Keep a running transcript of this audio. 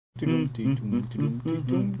Yo,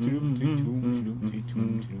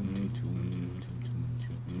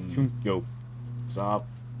 what's up?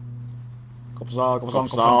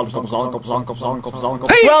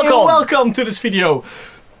 Hey, welcome to this video.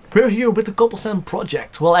 We're here with the Coppersan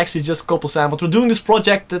project. Well, actually just Coppersan, but we're doing this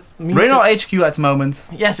project that means... We're in our HQ at the moment.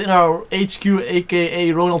 Yes, in our HQ,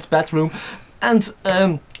 aka Ronald's bedroom. And,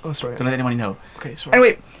 oh sorry. Don't let anyone know. Okay, sorry.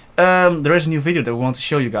 Anyway, there is a new video that we want to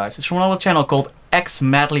show you guys. It's from another channel called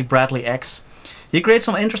xmadleybradleyx. He creates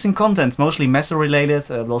some interesting content, mostly mesa related,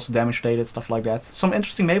 but also damage related, stuff like that. Some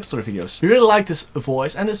interesting Maple Story videos. We really like this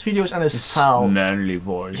voice and his videos and his style. Manly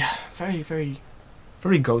voice. Yeah, very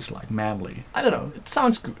ghost-like, manly. I don't know, it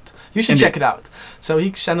sounds good. You should check it out. So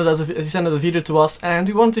he sent a video to us and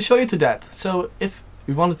we wanted to show you to that. So if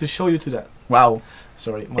we wanted to show you to that. Wow.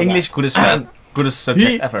 Sorry. English goodest friend. Goodest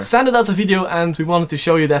subject ever. He sent us a video and we wanted to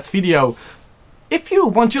show you that video. If you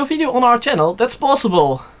want your video on our channel, that's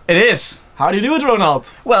possible. It is. How do you do it,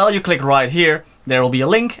 Ronald? Well, you click right here. There will be a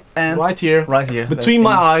link and right here. Between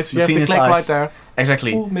my eyes. You have to click right there.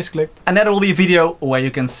 Exactly. Ooh, misclicked. And then there will be a video where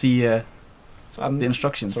you can see the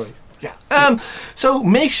instructions. Sorry. Yeah. So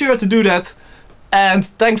make sure to do that. And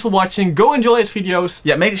thanks for watching. Go enjoy his videos.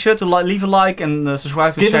 Yeah, make sure to leave a like and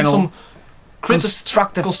subscribe to the channel. Give him some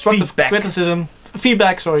constructive feedback.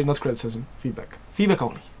 Feedback, sorry, not criticism. Feedback. Feedback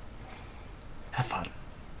only. Have fun.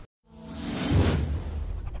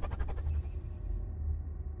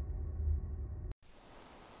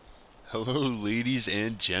 Hello ladies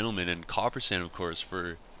and gentlemen, and Coppersan of course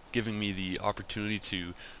for giving me the opportunity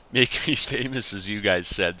to make me famous, as you guys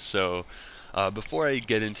said. So before I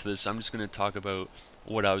get into this, I'm just going to talk about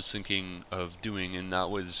what I was thinking of doing, and that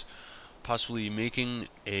was possibly making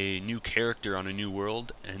a new character on a new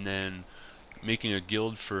world and then making a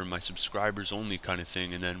guild for my subscribers only kind of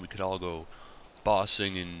thing, and then we could all go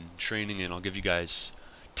bossing and training, and I'll give you guys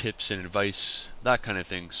tips and advice, that kind of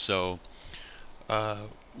thing. So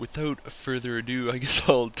without further ado, I guess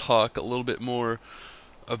I'll talk a little bit more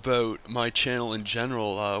about my channel in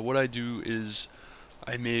general. What I do is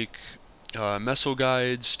I make meso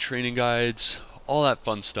guides, training guides, all that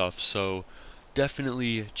fun stuff, so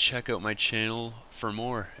definitely check out my channel for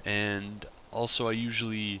more. And also I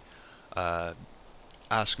usually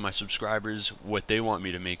ask my subscribers what they want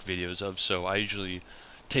me to make videos of, so I usually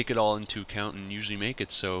take it all into account and usually make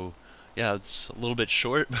it. So yeah, it's a little bit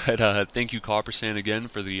short, but thank you Coppersan again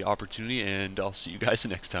for the opportunity, and I'll see you guys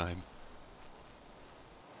next time.